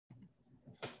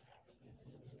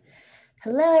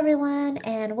Hello, everyone,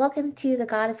 and welcome to the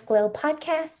Goddess Glow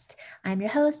podcast. I'm your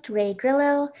host, Ray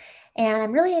Grillo, and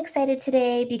I'm really excited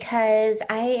today because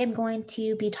I am going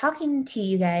to be talking to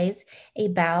you guys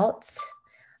about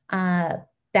uh,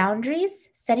 boundaries,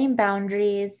 setting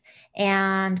boundaries,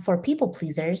 and for people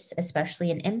pleasers, especially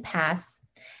an empaths,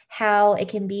 how it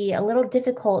can be a little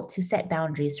difficult to set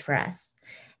boundaries for us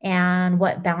and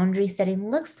what boundary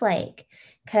setting looks like.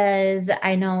 Because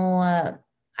I know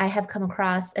I have come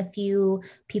across a few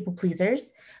people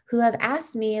pleasers who have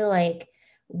asked me, like,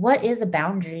 what is a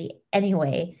boundary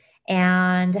anyway?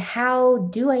 And how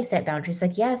do I set boundaries?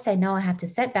 Like, yes, I know I have to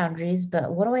set boundaries,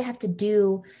 but what do I have to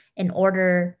do in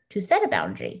order to set a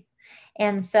boundary?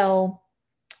 And so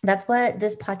that's what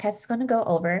this podcast is going to go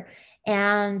over.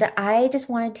 And I just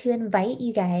wanted to invite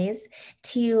you guys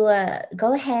to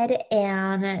go ahead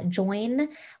and join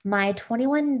my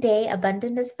 21-day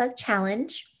Abundant as Fuck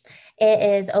challenge. It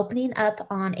is opening up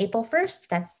on April 1st.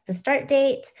 That's the start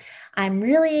date. I'm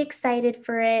really excited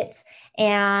for it.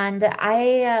 And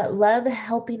I love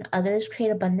helping others create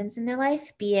abundance in their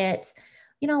life, be it,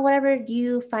 whatever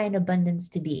you find abundance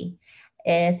to be.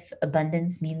 If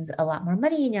abundance means a lot more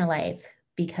money in your life,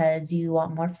 because you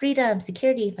want more freedom,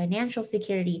 security, financial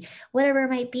security, whatever it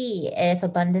might be, if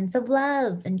abundance of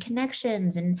love and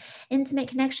connections and intimate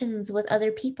connections with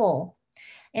other people.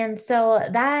 And so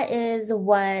that is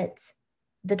what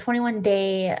the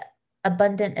 21-day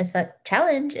abundant as fuck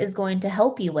challenge is going to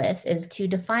help you with, is to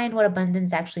define what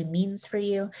abundance actually means for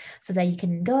you so that you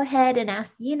can go ahead and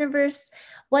ask the universe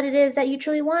what it is that you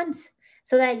truly want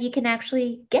so that you can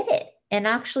actually get it and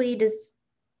actually just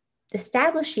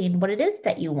establishing what it is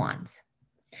that you want.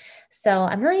 So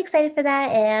I'm really excited for that.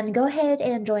 And go ahead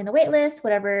and join the waitlist,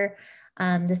 whatever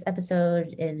this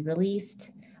episode is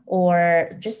released, or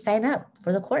just sign up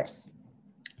for the course.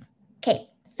 Okay,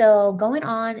 so going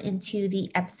on into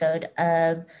the episode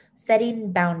of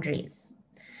setting boundaries.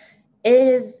 It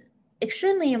is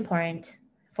extremely important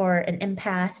for an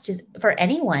empath, just for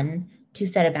anyone, to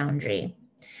set a boundary.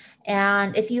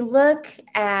 And if you look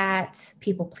at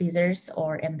people pleasers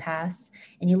or empaths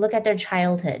and you look at their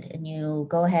childhood and you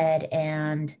go ahead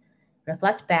and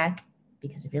reflect back,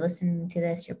 because if you're listening to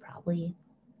this, you're probably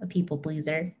a people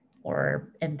pleaser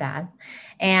or empath.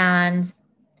 And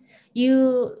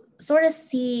you sort of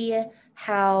see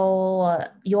how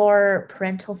your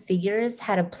parental figures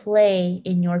had a play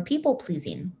in your people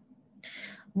pleasing.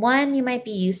 One, you might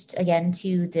be used again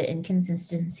to the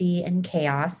inconsistency and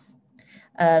chaos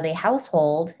of a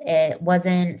household. It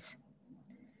wasn't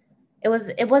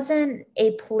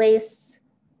a place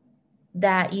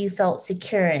that you felt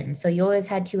secure in. So you always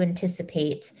had to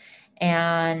anticipate,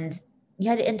 and you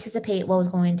had to anticipate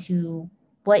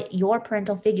what your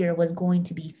parental figure was going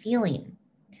to be feeling.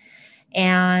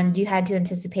 And you had to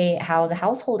anticipate how the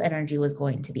household energy was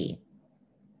going to be.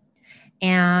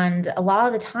 And a lot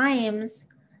of the times,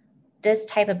 this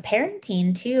type of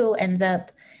parenting too ends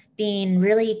up being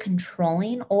really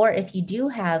controlling. Or if you do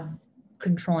have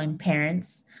controlling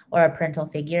parents or a parental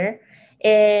figure,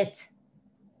 it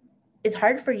is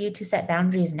hard for you to set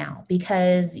boundaries now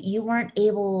because you weren't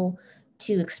able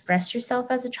to express yourself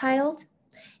as a child.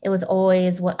 It was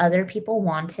always what other people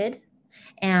wanted.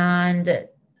 And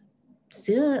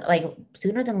sooner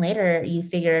than later, you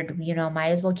figured, might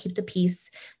as well keep the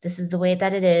peace. This is the way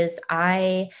that it is.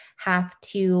 I have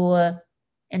to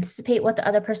anticipate what the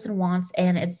other person wants,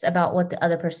 and it's about what the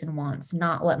other person wants,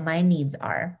 not what my needs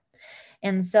are.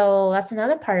 And so that's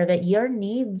another part of it. Your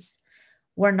needs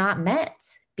were not met,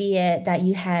 be it that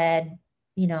you had,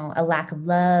 a lack of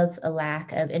love, a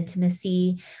lack of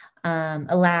intimacy,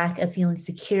 a lack of feeling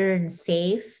secure and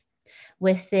safe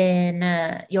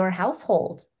within your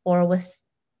household, or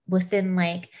within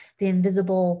like the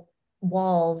invisible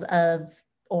walls of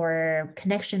or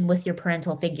connection with your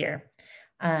parental figure,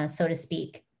 so to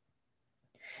speak.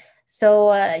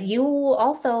 So you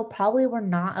also probably were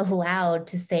not allowed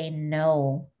to say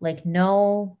no. Like,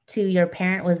 no to your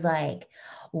parent was like,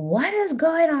 what is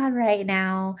going on right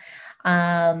now?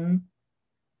 Um,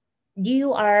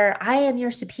 I am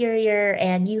your superior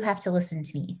and you have to listen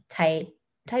to me type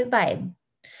vibe.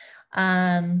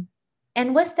 Um,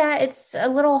 and with that, it's a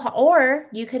little, or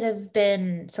you could have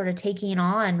been sort of taking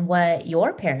on what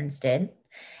your parents did.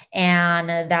 And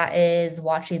that is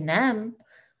watching them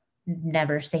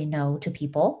never say no to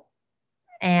people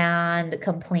and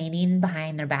complaining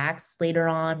behind their backs later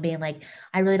on, being like,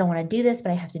 I really don't want to do this,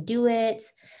 but I have to do it.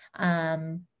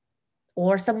 Um,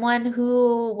 or someone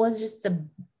who was just a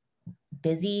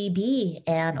busy bee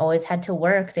and always had to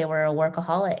work. They were a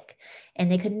workaholic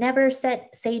and they could never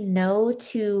say no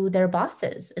to their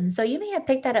bosses. And so you may have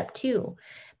picked that up too,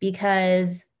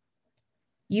 because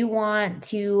You want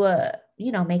to,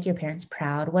 make your parents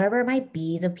proud, whatever it might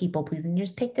be, the people pleasing, you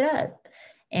just picked it up.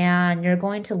 And you're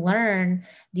going to learn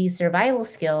these survival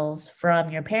skills from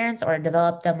your parents or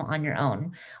develop them on your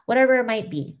own, whatever it might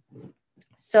be.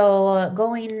 So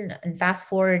going and fast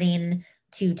forwarding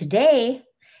to today,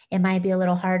 it might be a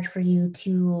little hard for you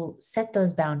to set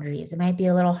those boundaries. It might be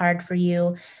a little hard for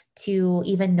you to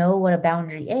even know what a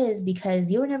boundary is because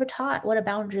you were never taught what a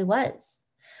boundary was.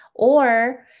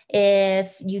 Or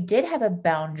if you did have a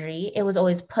boundary, it was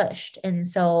always pushed. And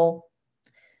so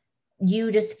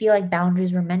you just feel like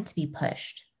boundaries were meant to be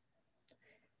pushed.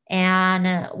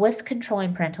 And with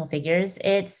controlling parental figures,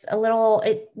 it's a little,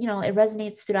 it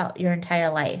resonates throughout your entire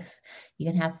life. You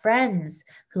can have friends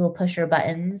who will push your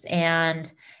buttons.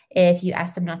 And if you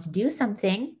ask them not to do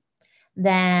something,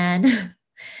 then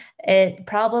it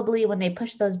probably, when they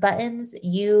push those buttons,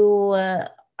 you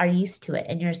are used to it.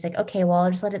 And you're just like, okay, well,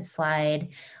 I'll just let it slide.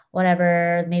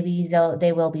 Whatever, maybe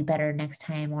they will be better next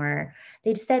time, or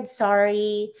they just said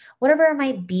sorry, whatever it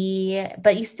might be,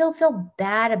 but you still feel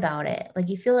bad about it. Like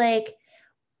you feel like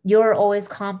you're always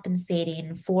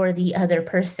compensating for the other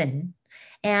person.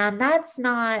 And that's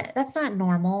not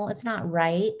normal. It's not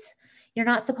right. You're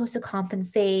not supposed to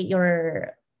compensate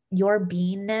your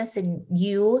beingness and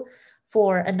you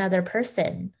for another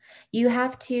person. You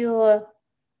have to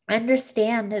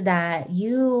understand that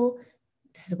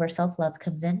this is where self-love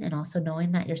comes in, and also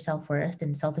knowing that your self-worth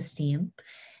and self-esteem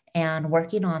and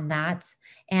working on that,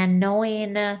 and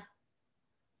knowing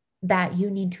that you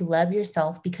need to love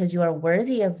yourself because you are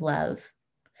worthy of love.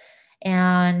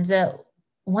 And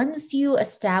once you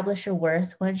establish your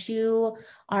worth, once you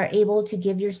are able to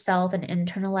give yourself and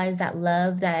internalize that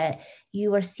love that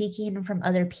you are seeking from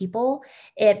other people,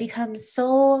 it becomes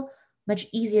so much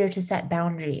easier to set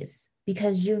boundaries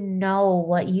because you know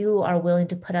what you are willing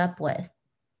to put up with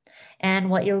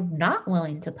and what you're not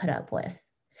willing to put up with.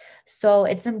 So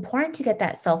it's important to get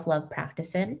that self-love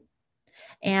practice in.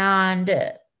 And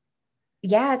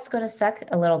yeah, it's going to suck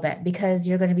a little bit because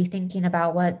you're going to be thinking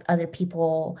about what other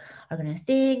people are going to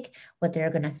think, what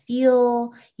they're going to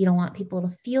feel. You don't want people to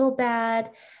feel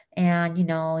bad. And,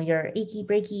 your achy,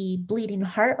 breaky, bleeding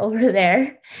heart over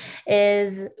there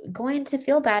is going to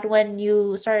feel bad when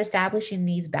you start establishing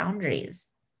these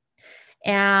boundaries.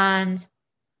 And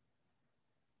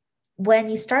when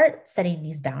you start setting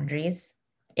these boundaries,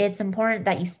 it's important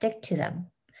that you stick to them.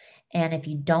 And if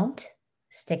you don't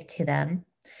stick to them,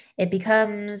 it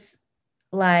becomes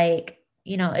like,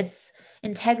 it's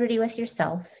integrity with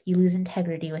yourself. You lose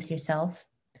integrity with yourself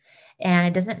and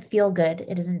it doesn't feel good.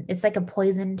 It's like a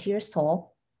poison to your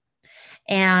soul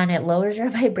and it lowers your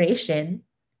vibration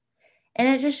and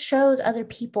it just shows other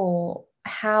people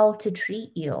how to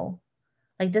treat you.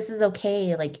 Like, this is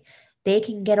okay. Like, they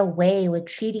can get away with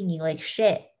treating you like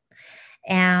shit.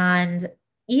 And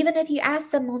even if you ask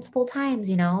them multiple times,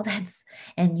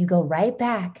 and you go right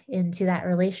back into that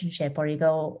relationship, or you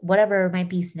go, whatever it might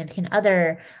be, significant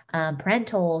other,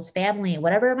 parentals, family,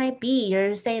 whatever it might be,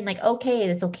 you're saying like, okay,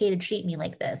 it's okay to treat me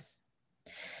like this.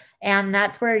 And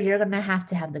that's where you're going to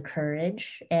have the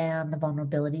courage and the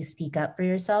vulnerability to speak up for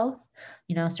yourself,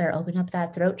 start opening up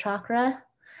that throat chakra,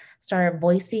 start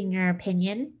voicing your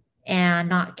opinion and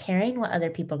not caring what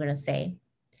other people are going to say.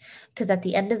 Because at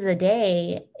the end of the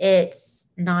day, it's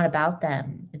not about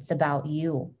them. It's about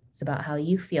you. It's about how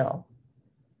you feel.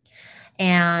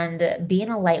 And being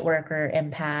a light worker,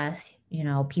 empath,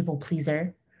 people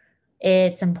pleaser,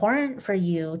 it's important for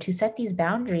you to set these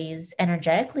boundaries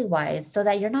energetically wise so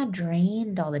that you're not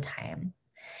drained all the time.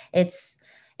 It's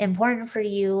important for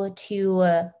you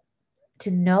to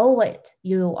know what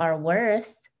you are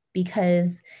worth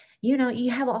because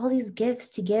you have all these gifts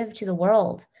to give to the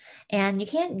world and you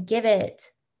can't give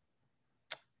it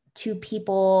to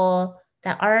people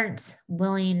that aren't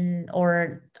willing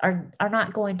or are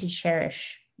not going to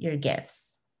cherish your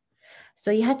gifts.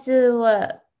 So you have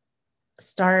to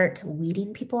start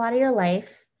weeding people out of your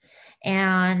life,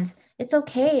 and it's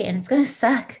okay and it's going to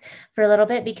suck for a little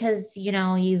bit because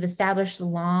you've established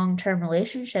long-term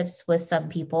relationships with some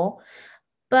people,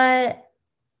 but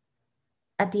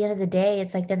at the end of the day,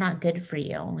 it's like they're not good for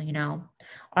you.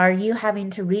 Are you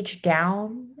having to reach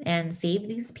down and save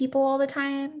these people all the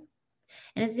time?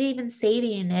 And is it even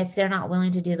saving if they're not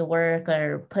willing to do the work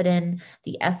or put in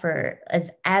the effort,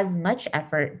 as much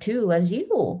effort too as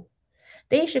you?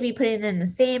 They should be putting in the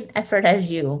same effort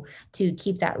as you to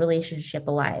keep that relationship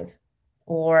alive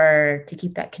or to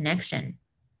keep that connection.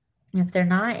 If they're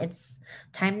not, it's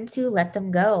time to let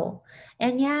them go.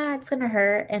 And yeah, it's going to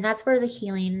hurt. And that's where the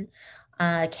healing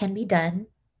can be done.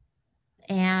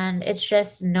 And it's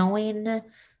just knowing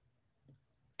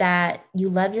that you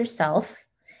love yourself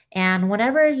And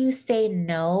whenever you say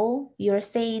no, you're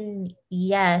saying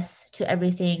yes to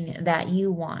everything that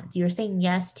you want. You're saying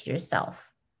yes to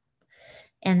yourself.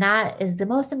 And that is the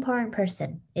most important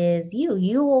person is you.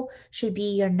 You should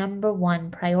be your number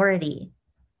one priority.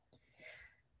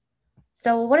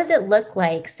 So what does it look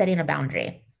like setting a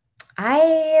boundary?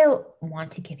 I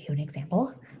want to give you an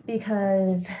example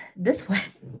because this one,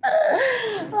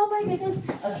 oh my goodness.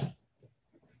 Okay.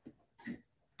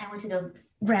 I want to go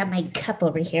grab my cup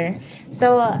over here.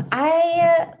 So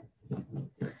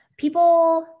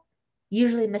people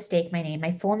usually mistake my name.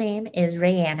 My full name is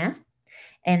Rayanna,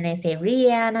 and they say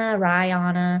Rihanna,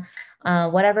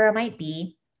 Rihanna, whatever it might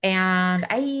be. And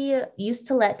I used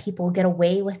to let people get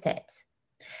away with it.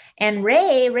 And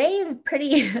Ray is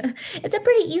pretty, it's a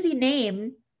pretty easy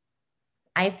name.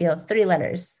 I feel it's 3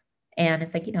 letters. And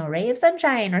it's like, ray of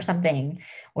sunshine or something,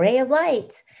 ray of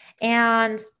light.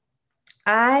 And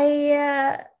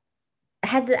I I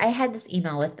had this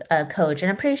email with a coach, and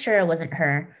I'm pretty sure it wasn't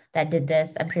her that did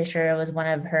this. I'm pretty sure it was one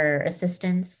of her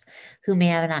assistants who may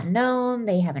have not known.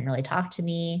 They haven't really talked to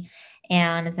me,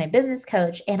 and is my business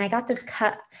coach. And I got this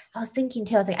cut. I was thinking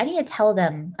too, I was like, I need to tell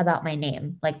them about my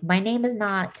name. Like, my name is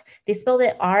not, they spelled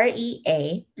it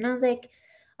REA. And I was like,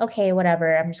 okay,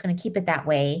 whatever. I'm just going to keep it that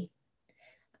way.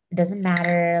 It doesn't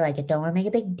matter. Like, I don't want to make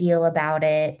a big deal about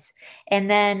it. And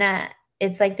then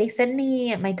it's like they send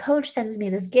me, my coach sends me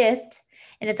this gift,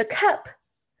 and it's a cup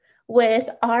with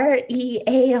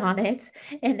REA on it,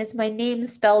 and it's my name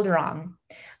spelled wrong.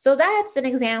 So that's an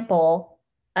example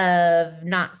of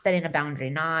not setting a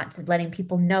boundary, not letting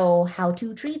people know how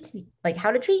to treat me, like how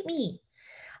to treat me.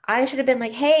 I should have been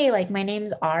like, hey, like my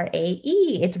name's RAE,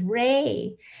 it's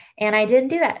Ray. And I didn't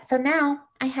do that. So now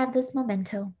I have this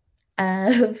memento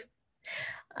of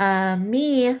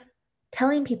me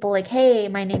telling people, like, hey,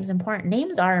 my name's important.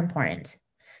 Names are important.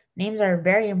 Names are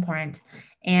very important.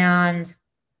 And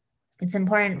it's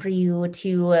important for you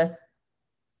to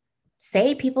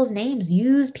say people's names,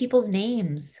 use people's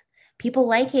names. People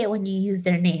like it when you use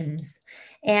their names.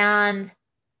 And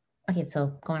okay,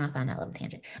 so going off on that little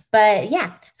tangent. But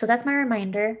yeah, so that's my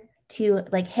reminder to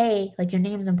like, hey, like your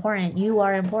name's important. You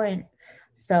are important.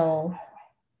 So,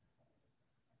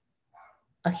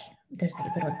 okay, there's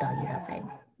like little doggies outside.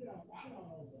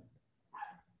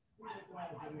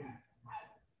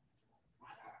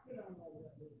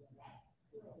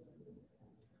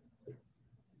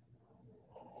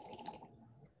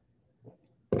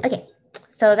 Okay,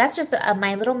 so that's just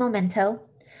my little memento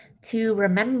to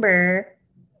remember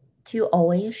to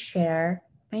always share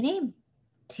my name,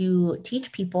 to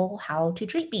teach people how to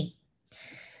treat me.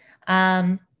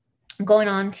 Going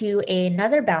on to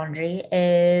another boundary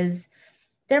is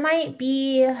there might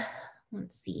be,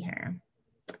 let's see here.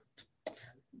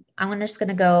 I'm just going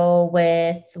to go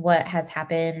with what has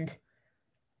happened,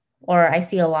 or I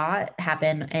see a lot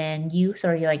happen in youth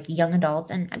or like young adults,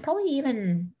 and probably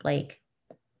even like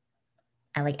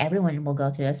everyone will go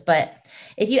through this. But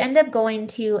if you end up going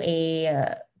to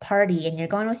a party and you're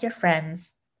going with your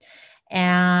friends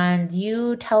and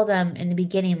you tell them in the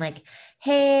beginning, like,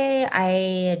 hey,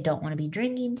 I don't want to be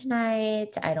drinking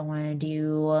tonight. I don't want to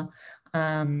do,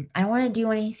 I don't want to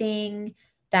do anything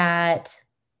that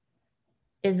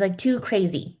is like too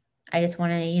crazy. I just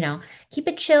want to, keep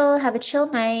it chill, have a chill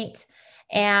night.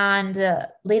 And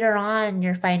later on,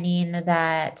 you're finding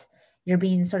that you're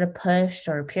being sort of pushed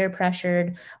or peer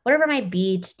pressured, whatever it might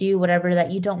be, to do whatever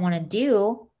that you don't want to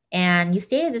do. And you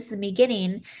stated this in the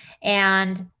beginning,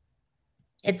 and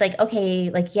it's like,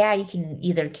 okay, like, yeah, you can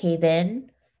either cave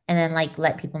in and then like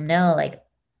let people know, like,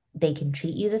 they can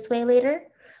treat you this way later.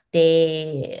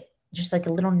 They just like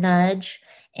a little nudge,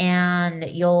 and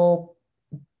you'll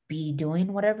be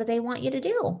doing whatever they want you to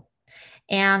do.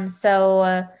 And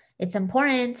so it's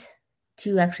important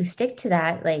to actually stick to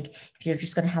that. Like, if you're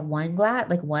just going to have one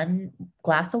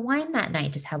glass of wine that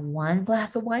night, just have one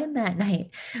glass of wine that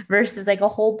night versus like a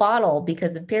whole bottle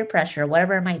because of peer pressure,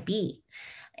 whatever it might be.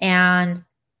 And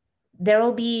there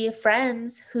will be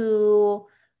friends who,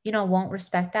 won't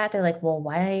respect that. They're like, well,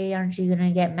 why aren't you going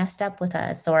to get messed up with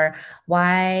us? Or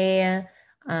why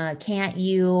can't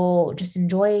you just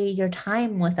enjoy your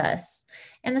time with us?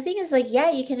 And the thing is, like, yeah,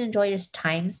 you can enjoy your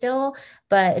time still,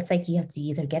 but it's like you have to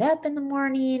either get up in the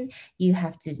morning, you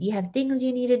have things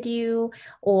you need to do,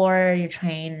 or you're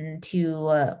trying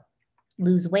to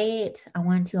lose weight. I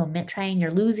want to omit trying, you're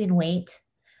losing weight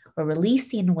or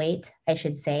releasing weight, I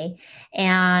should say.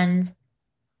 And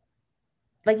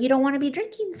like, you don't want to be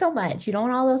drinking so much. You don't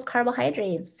want all those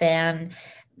carbohydrates and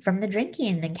from the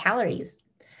drinking and calories.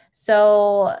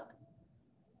 So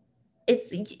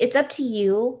it's up to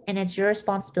you, and it's your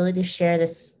responsibility to share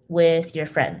this with your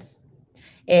friends.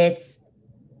 It's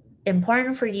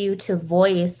important for you to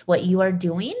voice what you are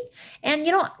doing, and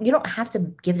you don't have to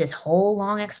give this whole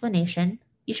long explanation.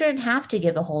 You shouldn't have to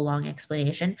give a whole long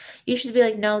explanation. You should be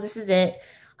like, no, this is it.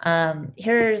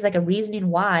 Here's like a reasoning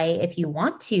why, if you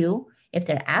want to, if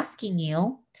they're asking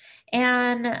you.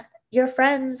 And your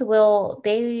friends will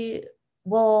be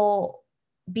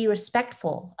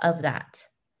respectful of that.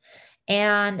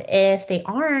 And if they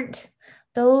aren't,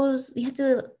 those you have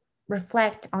to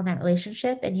reflect on that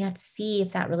relationship, and you have to see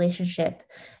if that relationship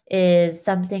is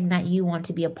something that you want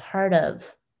to be a part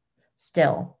of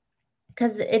still.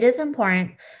 Because it is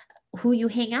important who you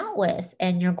hang out with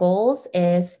and your goals.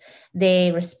 If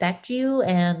they respect you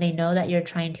and they know that you're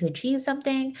trying to achieve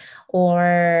something,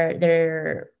 or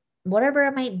they're whatever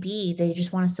it might be, they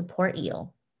just want to support you.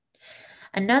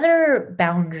 Another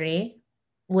boundary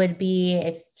would be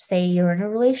if, say, you're in a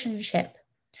relationship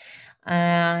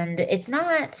and it's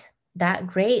not that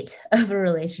great of a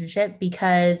relationship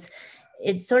because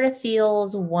it sort of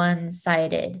feels one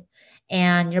sided,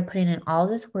 and you're putting in all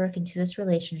this work into this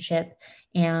relationship,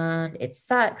 and it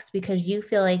sucks because you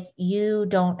feel like you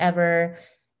don't ever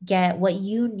get what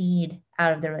you need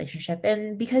out of the relationship.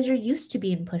 And because you're used to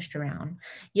being pushed around,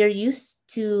 you're used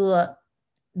to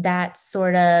that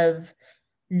sort of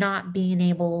not being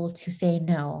able to say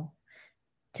no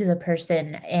to the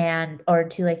person, and or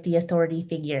to like the authority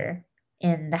figure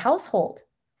in the household.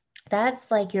 That's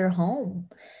like your home.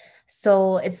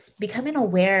 So it's becoming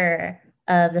aware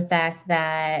of the fact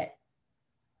that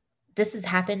this has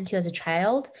happened to you as a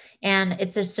child, and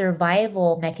it's a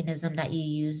survival mechanism that you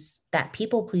use. That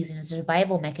people pleasing is a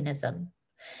survival mechanism.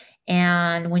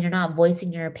 And when you're not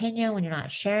voicing your opinion, when you're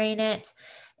not sharing it,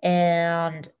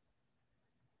 and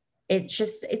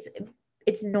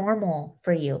it's normal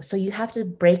for you. So you have to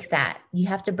break that. You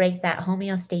have to break that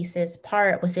homeostasis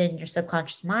part within your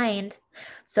subconscious mind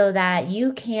so that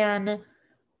you can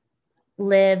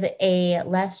live a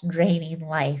less draining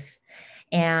life,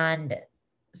 and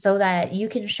so that you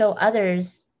can show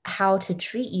others how to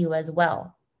treat you as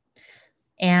well.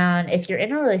 And if you're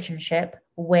in a relationship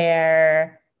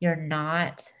where you're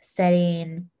not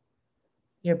setting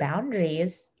your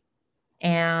boundaries,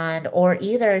 and or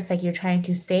either it's like you're trying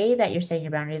to say that you're setting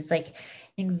your boundaries, like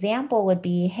an example would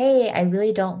be, hey, I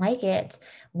really don't like it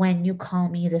when you call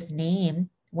me this name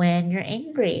when you're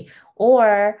angry,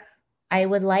 or I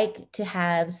would like to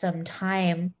have some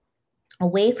time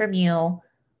away from you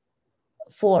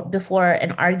for before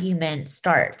an argument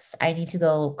starts. I need to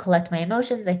go collect my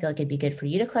emotions. I feel like it'd be good for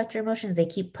you to collect your emotions. They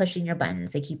keep pushing your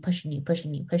buttons. They keep pushing you,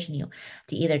 pushing you, pushing you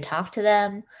to either talk to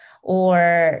them,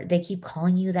 or they keep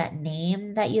calling you that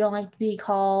name that you don't like to be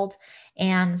called.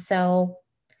 And so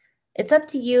it's up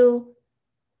to you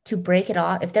to break it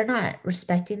off. If they're not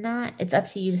respecting that, it's up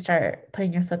to you to start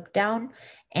putting your foot down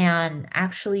and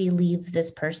actually leave this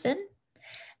person.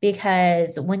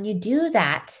 Because when you do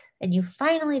that, and you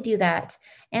finally do that,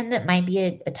 and that might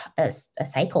be a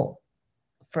cycle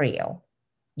for you.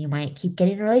 You might keep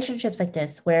getting relationships like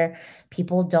this where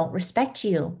people don't respect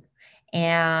you.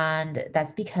 And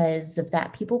that's because of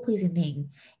that people pleasing thing.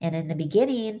 And in the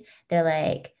beginning, they're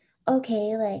like,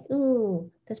 okay, like,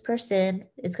 ooh, this person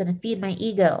is going to feed my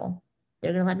ego.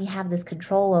 They're going to let me have this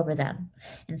control over them.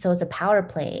 And so it's a power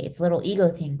play, it's a little ego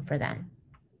thing for them.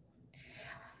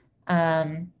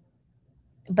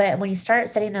 But when you start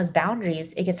setting those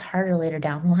boundaries, it gets harder later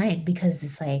down the line, because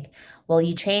it's like, well,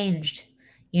 you changed.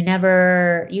 You've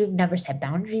never set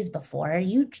boundaries before.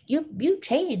 You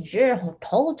changed. You're a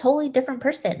totally different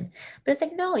person. But it's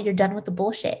like, no, you're done with the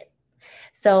bullshit.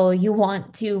 So you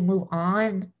want to move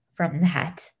on from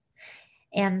that.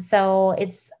 And so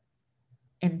it's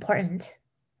important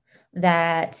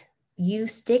that you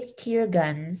stick to your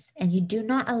guns and you do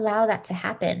not allow that to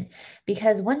happen,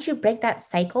 because once you break that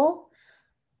cycle,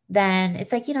 then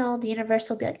it's like, the universe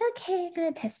will be like, okay, I'm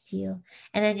going to test you.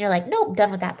 And then you're like, nope, done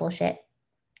with that bullshit.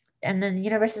 And then the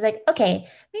universe is like, okay,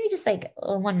 maybe just like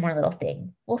one more little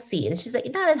thing. We'll see. It's just like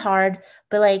not as hard,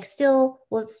 but like still,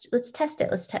 let's test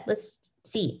it. Let's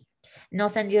see. And they'll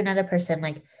send you another person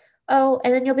like, oh,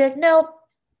 and then you'll be like, nope,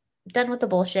 done with the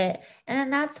bullshit. And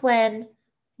then that's when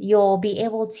you'll be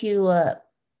able to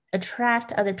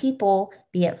attract other people,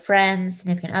 be it friends,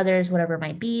 significant others, whatever it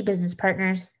might be, business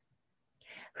partners,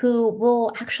 who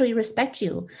will actually respect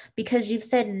you because you've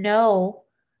said no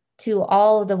to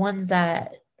all of the ones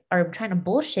that are trying to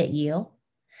bullshit you.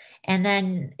 And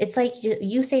then it's like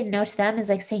you say no to them is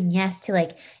like saying yes to,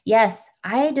 like, yes,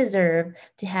 I deserve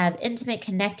to have intimate,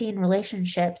 connecting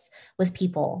relationships with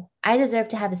people. I deserve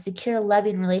to have a secure,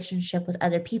 loving relationship with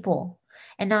other people,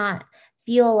 and not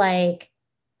feel like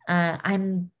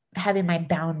I'm having my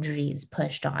boundaries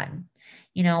pushed on.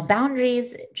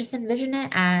 Boundaries, just envision it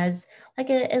as like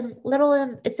a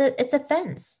little, it's a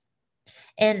fence.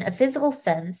 In a physical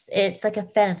sense, it's like a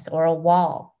fence or a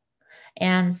wall.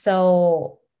 And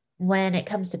so when it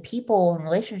comes to people and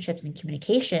relationships and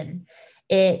communication,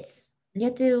 you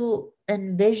have to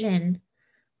envision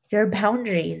your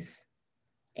boundaries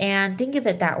and think of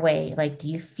it that way. Like, do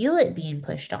you feel it being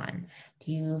pushed on?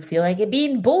 Do you feel like it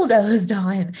being bulldozed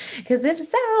on? Because if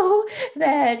so,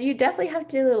 then you definitely have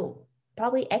to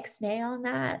probably ex-nay on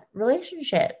that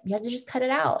relationship. You have to just cut it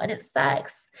out. And it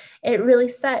sucks. It really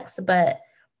sucks. But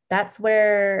that's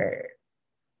where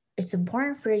it's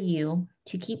important for you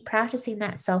to keep practicing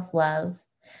that self-love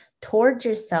towards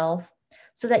yourself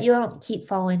so that you don't keep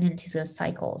falling into those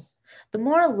cycles. The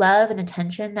more love and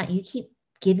attention that you keep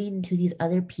giving to these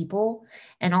other people,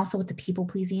 and also with the people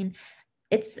pleasing,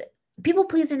 it's people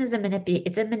pleasing is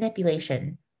it's a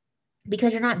manipulation,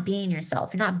 because you're not being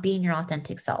yourself. You're not being your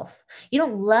authentic self. You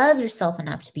don't love yourself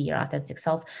enough to be your authentic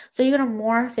self. So you're going to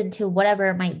morph into whatever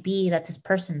it might be that this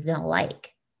person's going to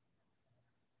like.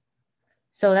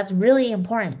 So that's really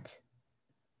important.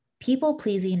 People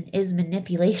pleasing is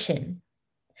manipulation.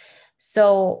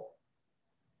 So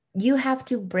you have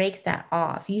to break that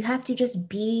off. You have to just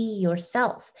be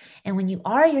yourself. And when you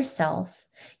are yourself,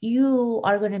 you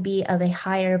are going to be of a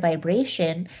higher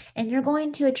vibration, and you're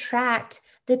going to attract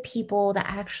the people that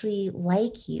actually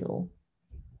like you.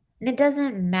 And it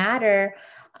doesn't matter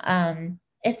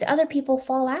if the other people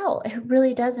fall out. It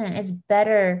really doesn't. It's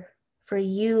better for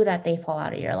you that they fall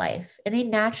out of your life, and they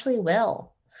naturally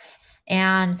will.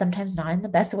 And sometimes not in the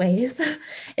best ways.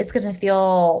 It's going to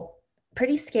feel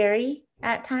pretty scary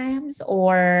at times,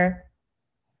 or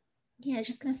yeah, it's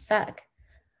just going to suck.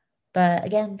 But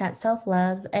again, that's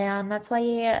self-love. And that's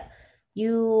why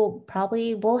you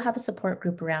probably will have a support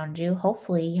group around you.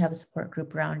 Hopefully you have a support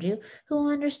group around you who will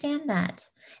understand that.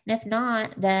 And if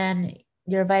not, then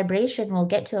your vibration will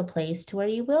get to a place to where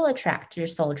you will attract your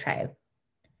soul tribe.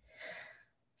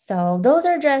 So those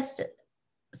are just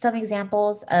some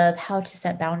examples of how to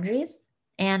set boundaries.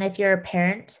 And if you're a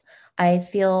parent,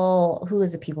 who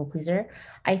is a people pleaser,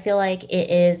 I feel like it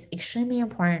is extremely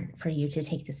important for you to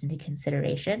take this into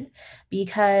consideration,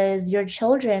 because your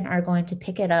children are going to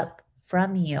pick it up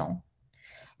from you.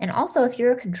 And also, if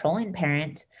you're a controlling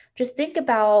parent, just think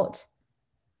about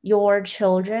your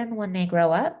children when they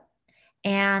grow up,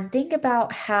 and think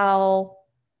about how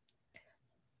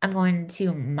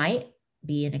might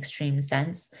be an extreme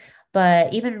sense,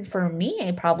 but even for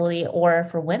me, probably, or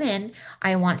for women,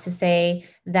 I want to say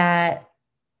that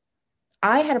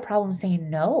I had a problem saying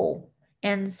no.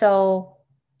 And so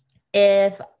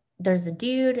if there's a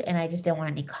dude and I just didn't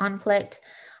want any conflict,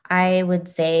 I would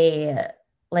say,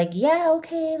 like, yeah,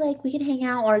 okay, like we can hang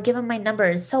out, or give him my number.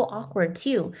 It's so awkward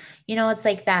too. It's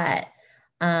like that.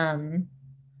 Um,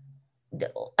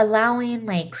 allowing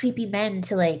like creepy men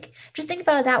to, like, just think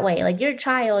about it that way. Like, your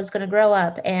child is going to grow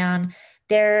up and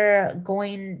they're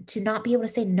going to not be able to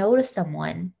say no to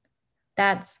someone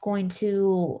that's going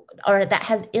to, or that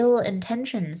has ill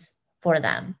intentions for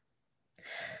them.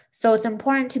 So it's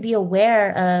important to be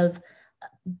aware of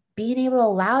being able to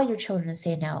allow your children to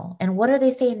say no. And what are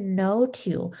they saying no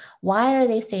to? Why are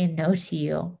they saying no to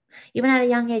you? Even at a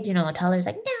young age, a toddler's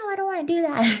like, no, I don't want to do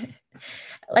that.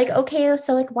 Like, okay,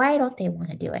 so like, why don't they want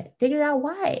to do it? Figure out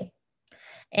why.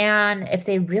 And if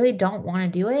they really don't want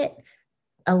to do it,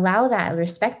 allow that,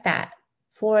 respect that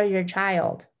for your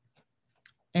child.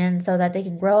 And so that they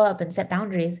can grow up and set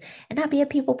boundaries and not be a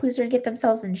people pleaser and get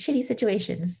themselves in shitty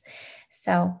situations.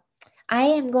 So I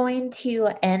am going to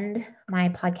end my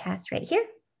podcast right here.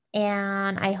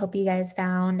 And I hope you guys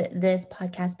found this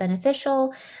podcast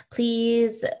beneficial.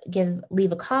 Please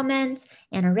leave a comment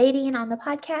and a rating on the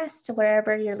podcast,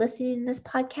 wherever you're listening to this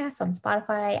podcast, on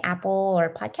Spotify, Apple,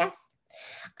 or podcasts.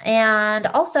 And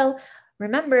also,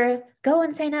 remember, go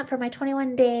and sign up for my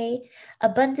 21-day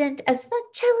Abundant as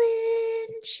Fuck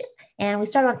challenge. And we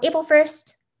start on April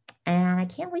 1st. And I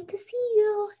can't wait to see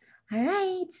you. All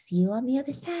right. See you on the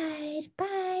other side.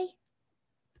 Bye.